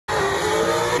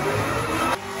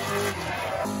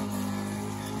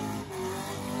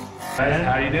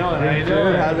How you doing? How you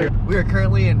doing? We are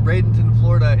currently in Bradenton,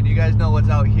 Florida, and you guys know what's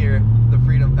out here, the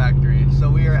Freedom Factory.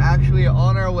 So we are actually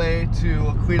on our way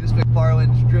to CLEETUS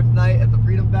MCFARLAND's drift night at the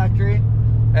Freedom Factory,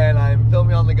 and I'm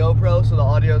filming on the GoPro, so the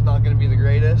audio is not going to be the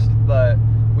greatest, but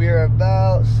we are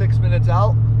about 6 minutes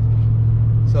out,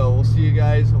 so we'll see you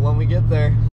guys when we get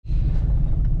there.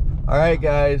 All right,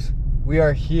 guys, we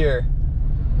are here.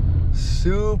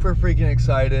 Super freaking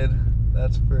excited.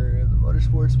 That's for the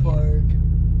motorsports park.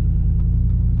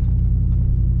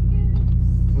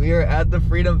 We are at the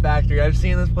Freedom Factory. I've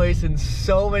seen this place in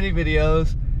so many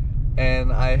videos,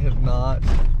 and I have not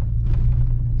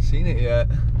seen it yet.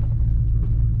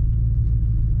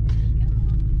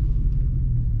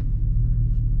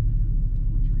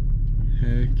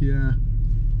 Heck yeah.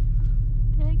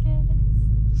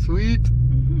 Tickets. Sweet.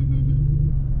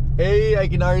 Hey, I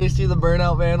can already see the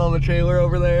burnout van on the trailer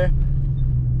over there.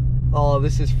 Oh,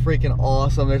 this is freaking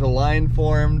awesome. There's a line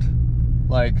formed,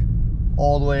 like,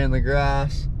 all the way in the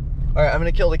grass. All right, I'm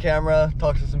gonna kill the camera,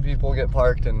 talk to some people, get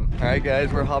parked, and all right,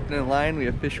 guys, we're hopping in line. We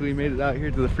officially made it out here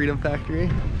to the Freedom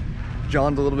Factory.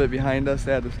 John's a little bit behind us.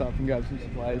 They had to stop and grab some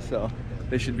supplies, so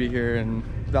they should be here in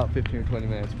about 15 or 20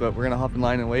 minutes. But we're gonna hop in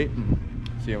line and wait and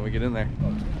see when we get in there.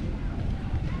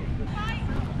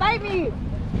 Bite me!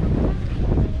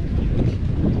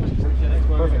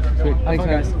 Perfect. Sweet. Thanks,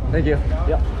 guys. Thank you.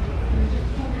 Yep.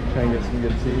 Try and get some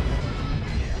good seats.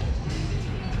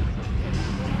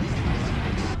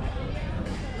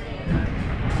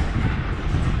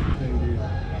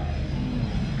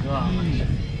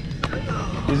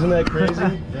 Isn't that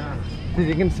crazy? Yeah. Dude,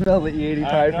 you can smell the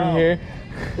E85 from here.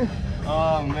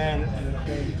 Oh man, this is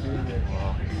crazy.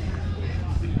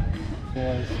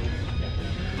 Yes.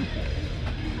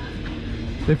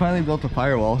 They finally built a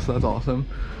firewall, so that's awesome.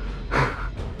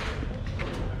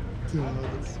 Dude,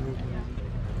 that's so crazy.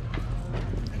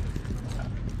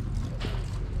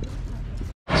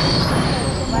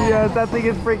 Yeah, that thing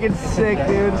is freaking sick,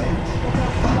 dude.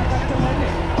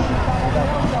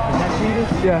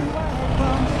 Yeah.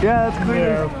 Yeah, that's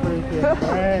clear.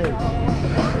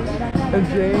 And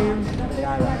James.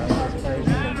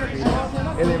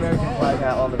 And the American flag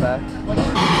hat on the back.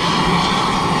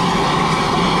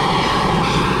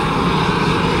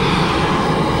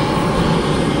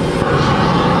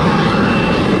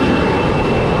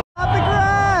 Stop the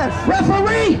grass!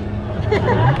 Referee!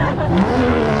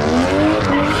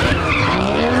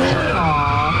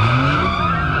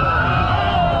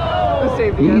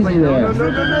 Safety guy's like, no, no, no,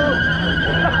 no, no.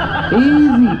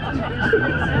 Easy.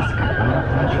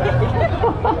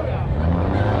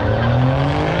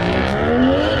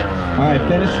 All right,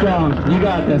 finish strong. You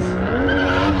got this.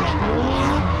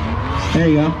 There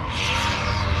you go.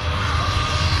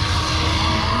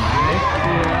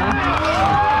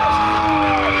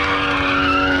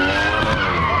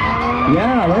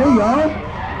 Yeah, there you go.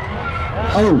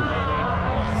 Oh.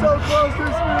 So close to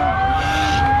smooth.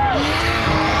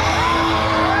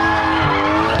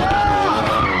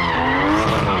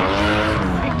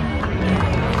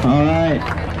 All right.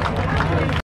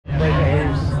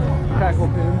 Crackle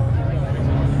pin.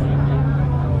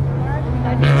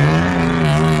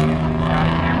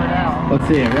 Let's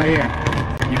see it right here.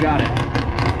 You got it.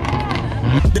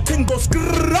 The thing goes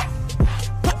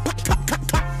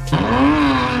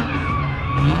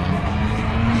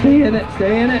Stay in it.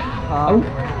 Stay in it. Oh.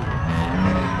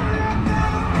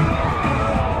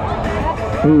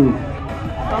 Ooh.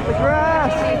 Stop the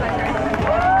grass.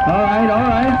 All right. All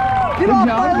right. Get Good off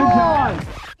job. my Good lawn. job.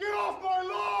 Get off my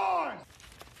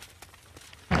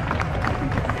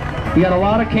lawn! You got a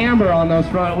lot of camber on those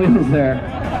front wheels there.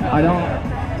 I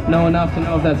don't know enough to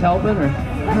know if that's helping or.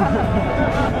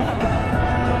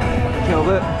 Killed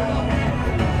it.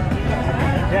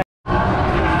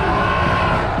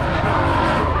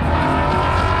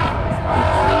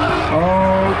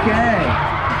 Okay.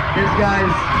 This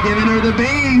guy's giving her the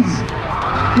beans.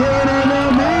 Giving her the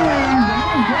beans.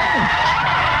 Okay.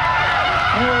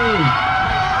 Hey.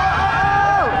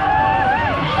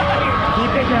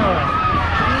 Keep it going.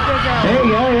 Keep it going. There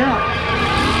you go, yeah.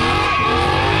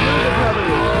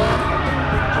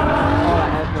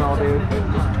 Oh, dude.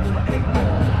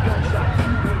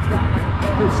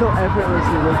 It's so effortless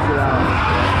he lifts it out.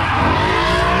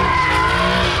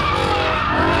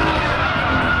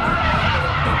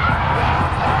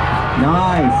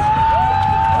 Nice.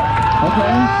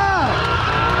 Okay.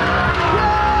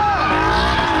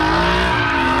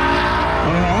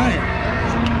 All right.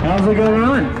 That was a good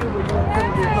run.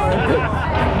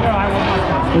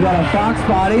 We got a fox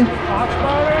body. Fox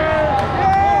body!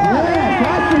 Yeah,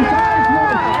 fox and fox.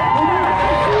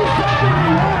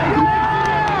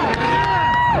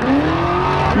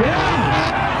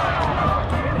 Yeah.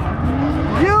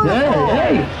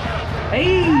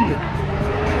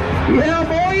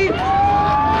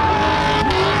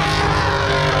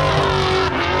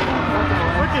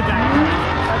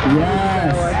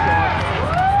 Yes.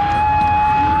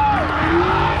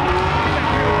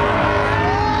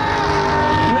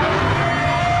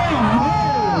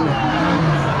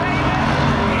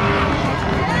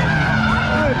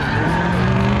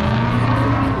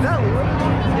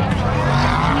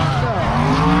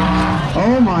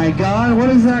 Oh my God, what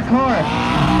is that car?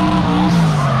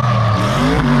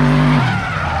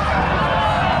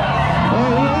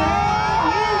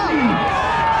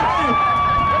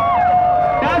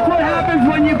 That's what happens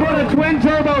when you put a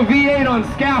twin-turbo V8 on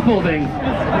scaffolding.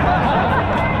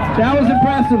 That was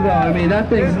impressive, though. I mean, that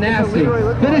thing's nasty.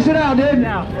 Finish it out, dude.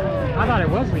 Yeah. I thought it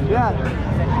was me. Yeah.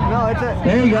 No, it's a.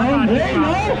 There you go, there you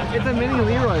go. It's a mini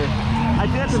Leroy. I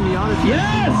think that's a Miata.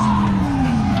 Yes!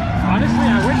 Honestly,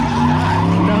 I wish it was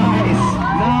not. Nice,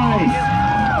 nice,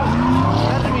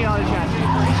 That's a Miata chassis.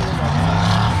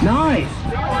 nice.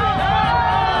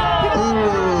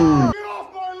 Ooh.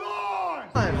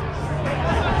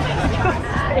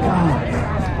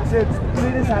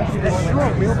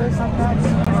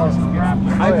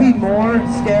 I'd be more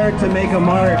scared to make a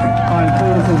mark on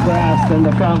Cleetus's grass than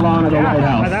the front lawn of the White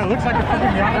House. That looks like a fucking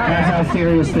Miata. That's how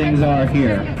serious things are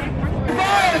here.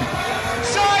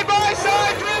 Side by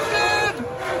side drifting!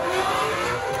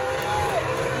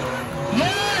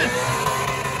 Yes!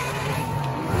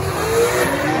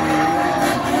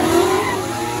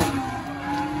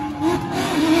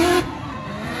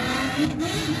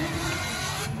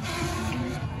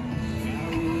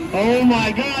 Oh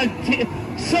my God,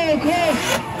 so close!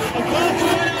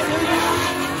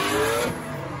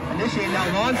 Initiate now,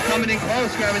 Vaughn's coming in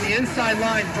close, grabbing the inside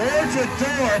line, door to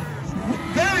door.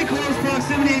 Very close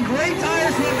proximity and great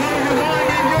tires will come from Vaughn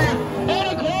and here on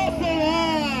across the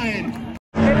line.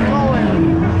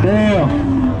 Damn.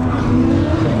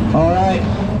 All right,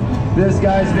 this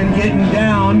guy's been getting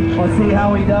down. Let's see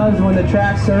how he does when the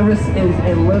track surface is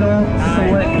a little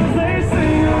slick.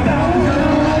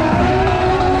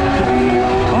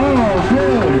 Oh,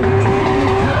 dude.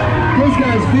 This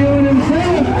guy's feeling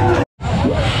himself.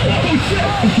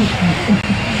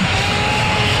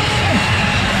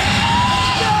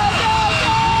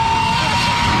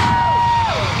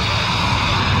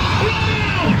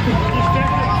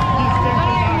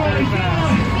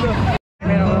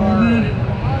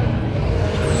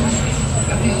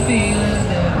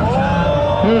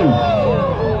 Oh,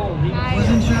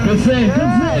 shit. Good save,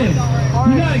 good save.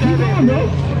 You got it, keep going, bro.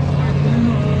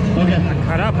 Okay.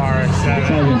 Cut up RX-7.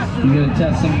 It's all good. You gotta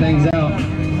test some things out.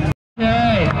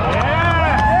 Okay.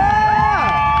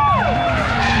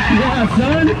 Yeah,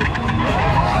 son.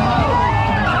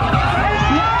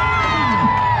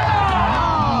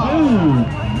 Ooh.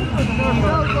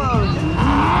 So close.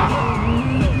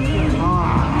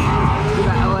 Look at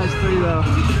that LS3 though.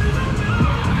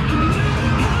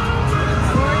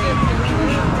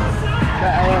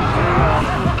 That LS3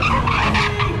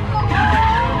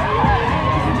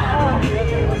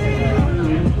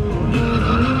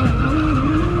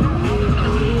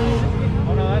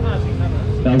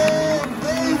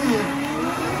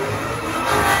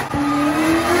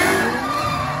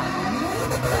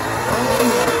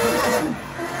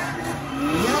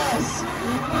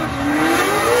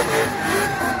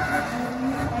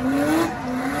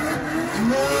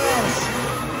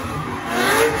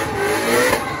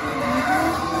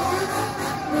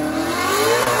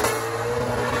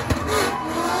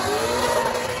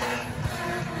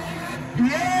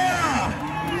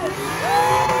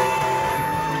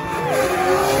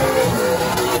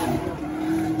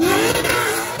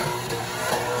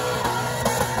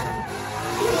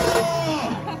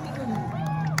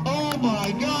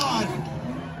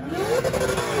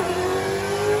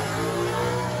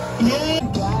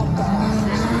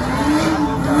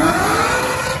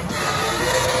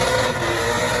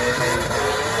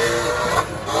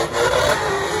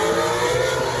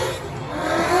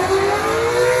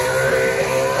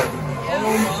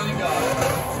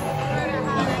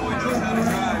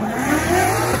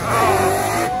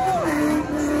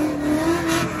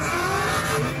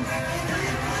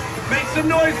 Some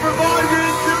noise for Vaughn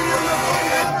Jr.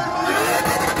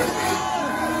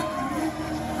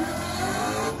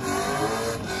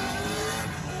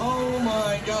 Oh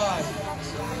my God.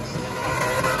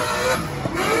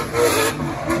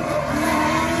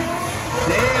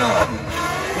 Damn.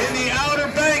 In the outer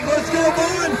bank. Let's go,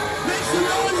 Vaughn. Make some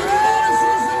noise for Vaughn.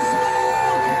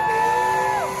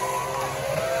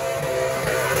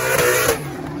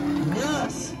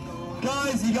 Yes.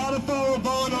 Guys, you gotta follow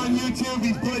Vaughn on YouTube.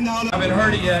 He's putting out. I haven't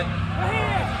heard it yet.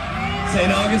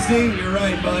 St. Augustine, you're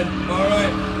right, bud. All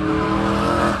right.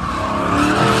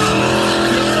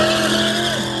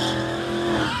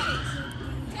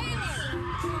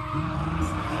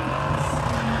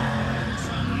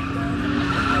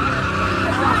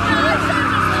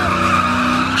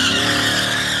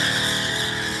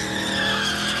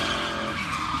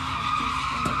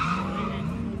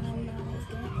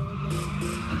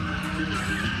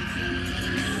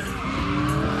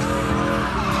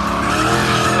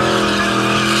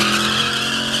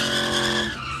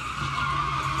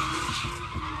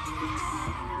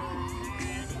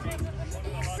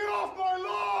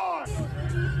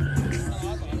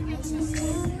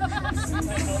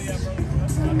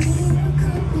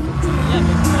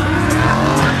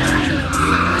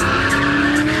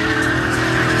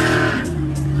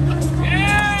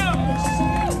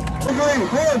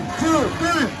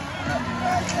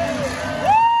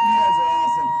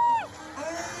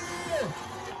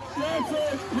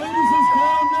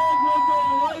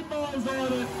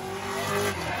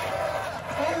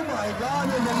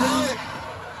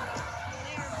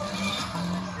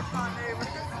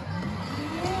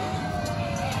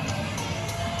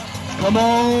 Come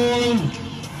on!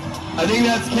 I think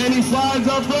that's Kenny Slides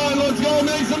up front. Let's go,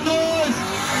 make some noise!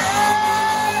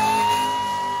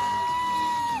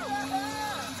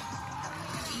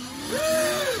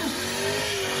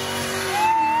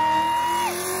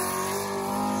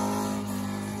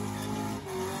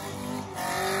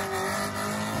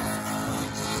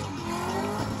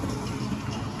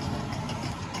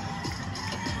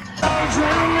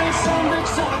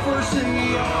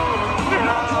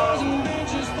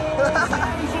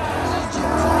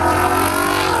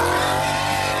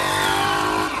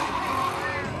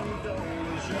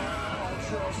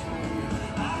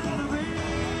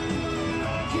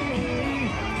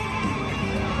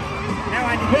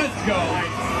 Let's go.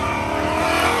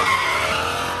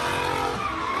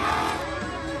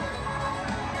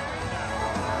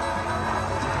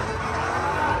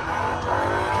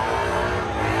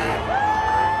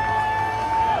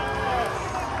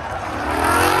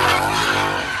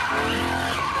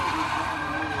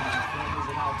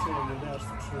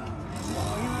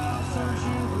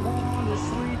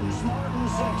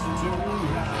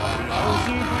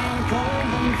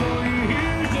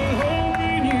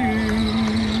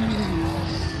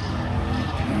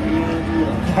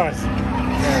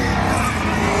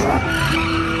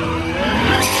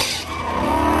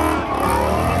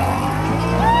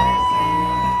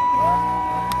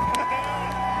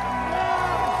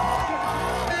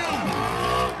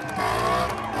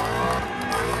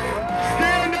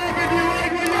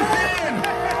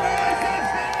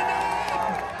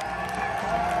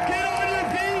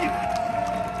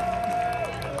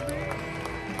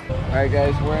 Alright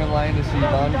guys, we're in line to see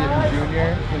Vaughn Gittin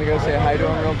Jr. I'm gonna go say hi to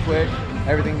him real quick.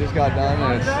 Everything just got done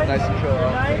and it's nice and chill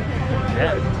out.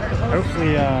 Yeah.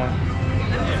 Hopefully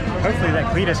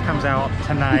that CLEETUS comes out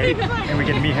tonight and we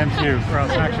get to meet him too. Or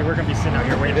else actually we're gonna be sitting out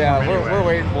here waiting for him. Yeah, we're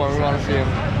waiting for him. We want to see him.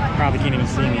 Probably can't even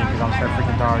see me because I'm so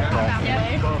freaking dark. But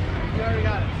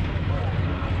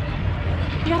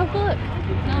you gotta look.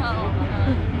 No.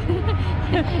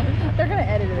 They're gonna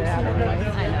edit it out anyway.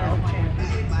 I know.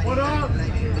 what up? You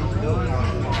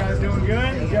guys doing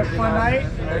good? Did you have a fun night?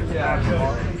 Yeah,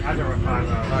 I never fun.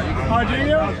 Oh, do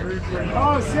you?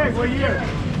 Oh, sick. What year?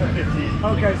 15.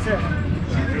 Okay, sick.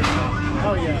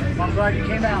 Oh yeah. Well, I'm glad you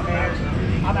came out,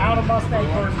 man. I'm out of Mustang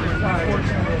first year,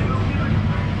 unfortunately.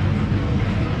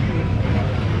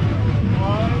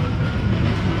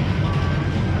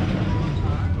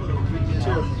 Let's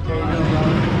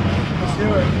do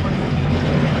it.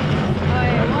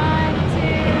 Okay, 1, 2,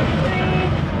 3.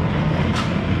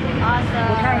 Awesome.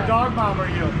 What kind of dog mom are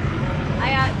you? I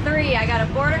got 3. I got a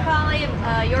border collie,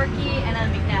 a Yorkie, and a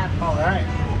McNabb. All right.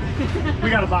 We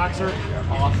got a boxer.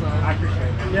 Awesome. I appreciate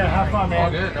it. Yeah, have fun, man.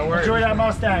 All good, no worries. Enjoy that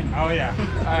Mustang. Oh yeah.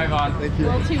 All right, Vaughn. Thank you. A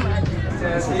little too much.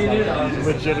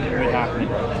 Legitimately happening.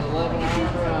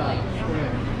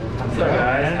 What's up,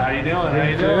 guys? How you doing? How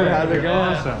you doing? How's it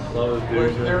going? Love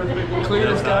dude.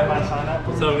 CLEETUS guy.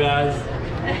 What's up, guys?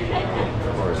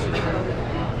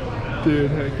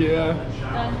 Dude, heck yeah.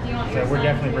 So we're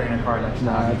definitely bringing a car next time.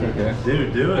 Nah, it's okay.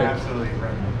 Dude, do it. Absolutely.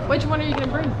 Which one are you gonna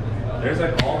bring? There's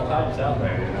like all types out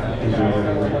there.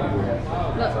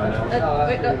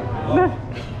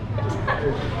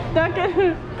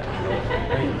 Duncan.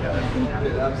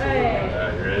 Hey.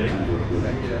 You ready?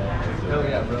 Hell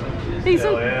yeah, bro. He's so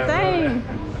Yeah, dang.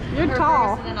 You're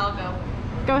tall. And then I'll go.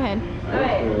 Go ahead.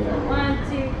 Alright. 1,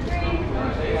 2, 3.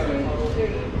 1, 2, 3.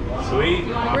 Sweet.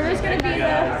 We're just gonna be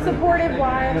the supportive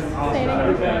wives standing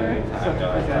in the corner.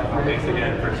 Thanks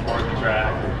again for supporting the track.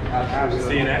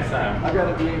 See you next time. I've got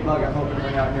a V8 bug. I'm hoping to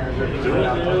bring out here and Do it, dude.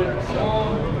 Come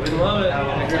on. We love it.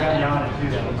 Yeah,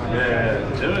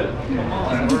 do it. Come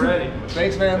on. We're ready.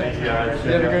 Thanks, man. Thank you, guys.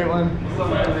 You had a great one.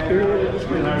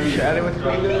 Chatting with me.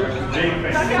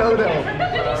 So dope.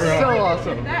 So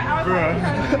awesome.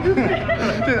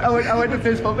 Dude, I went to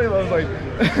fist bump him. I was like,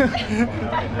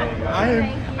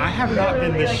 I have not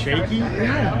been this shaky,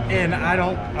 and I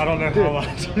don't know how long.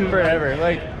 forever.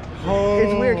 Like,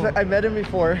 it's weird because I met him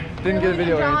before. Didn't get a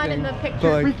video or John anything. in the picture.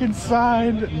 But, like, Freaking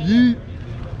signed. Yeet.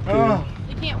 Oh.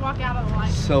 You can't walk out of the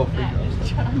line. So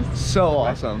freaking so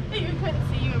awesome. You couldn't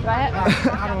see you.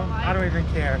 I don't even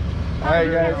care. All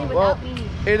right, guys. Well,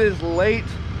 it is late,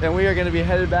 and we are going to be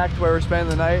headed back to where we're spending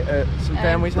the night at some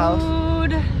family's house.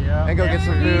 And go get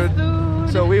some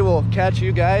food. So we will catch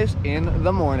you guys in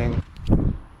the morning.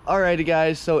 Alrighty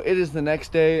guys, so it is the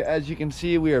next day. As you can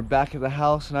see, we are back at the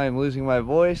house and I am losing my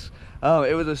voice.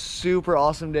 It was a super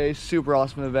awesome day, super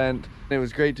awesome event. It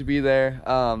was great to be there.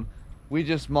 We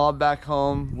just mobbed back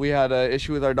home. We had an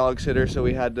issue with our dog sitter, so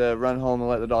we had to run home and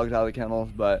let the dogs out of the kennels.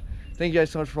 But thank you guys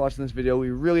so much for watching this video. We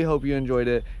really hope you enjoyed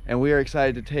it, and we are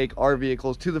excited to take our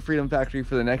vehicles to the Freedom Factory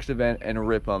for the next event and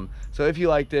rip them. So if you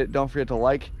liked it, don't forget to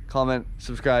like, comment,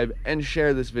 subscribe, and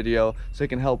share this video so it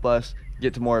can help us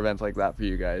get to more events like that for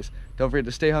you guys. Don't forget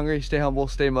to stay hungry, stay humble,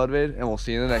 stay motivated, and we'll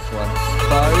see you in the next one.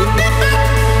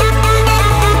 Bye!